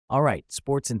All right,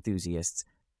 sports enthusiasts,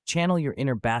 channel your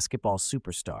inner basketball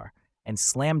superstar and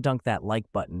slam dunk that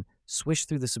like button, swish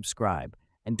through the subscribe,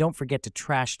 and don't forget to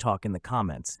trash talk in the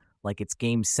comments like it's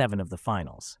Game 7 of the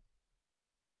finals.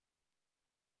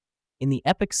 In the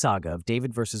epic saga of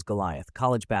David vs. Goliath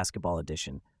College Basketball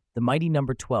Edition, the mighty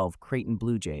number 12 Creighton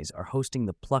Bluejays are hosting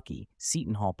the plucky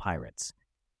Seton Hall Pirates.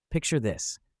 Picture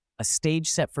this, a stage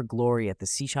set for glory at the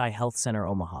CHI Health Center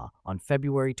Omaha on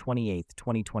February 28,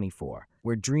 2024,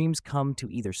 where dreams come to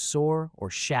either soar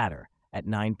or shatter at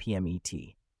 9 p.m. ET.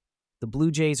 The Blue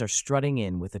Jays are strutting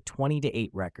in with a 20-8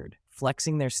 record,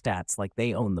 flexing their stats like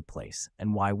they own the place,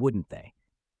 and why wouldn't they?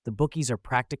 The bookies are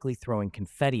practically throwing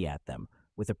confetti at them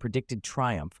with a predicted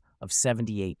triumph of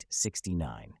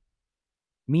 78-69.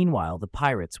 Meanwhile, the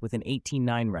Pirates, with an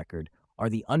 18-9 record, are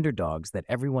the underdogs that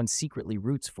everyone secretly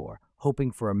roots for,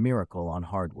 hoping for a miracle on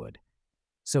hardwood.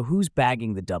 So who's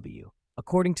bagging the W?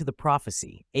 According to the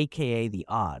prophecy, aka the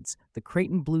odds, the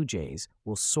Creighton Blue Jays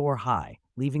will soar high,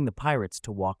 leaving the Pirates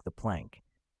to walk the plank.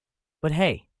 But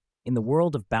hey, in the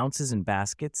world of bounces and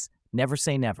baskets, never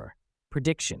say never.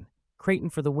 Prediction, Creighton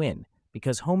for the win,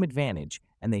 because home advantage,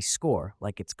 and they score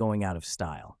like it's going out of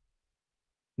style.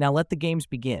 Now let the games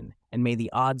begin, and may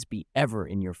the odds be ever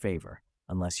in your favor,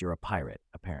 unless you're a pirate,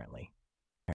 apparently.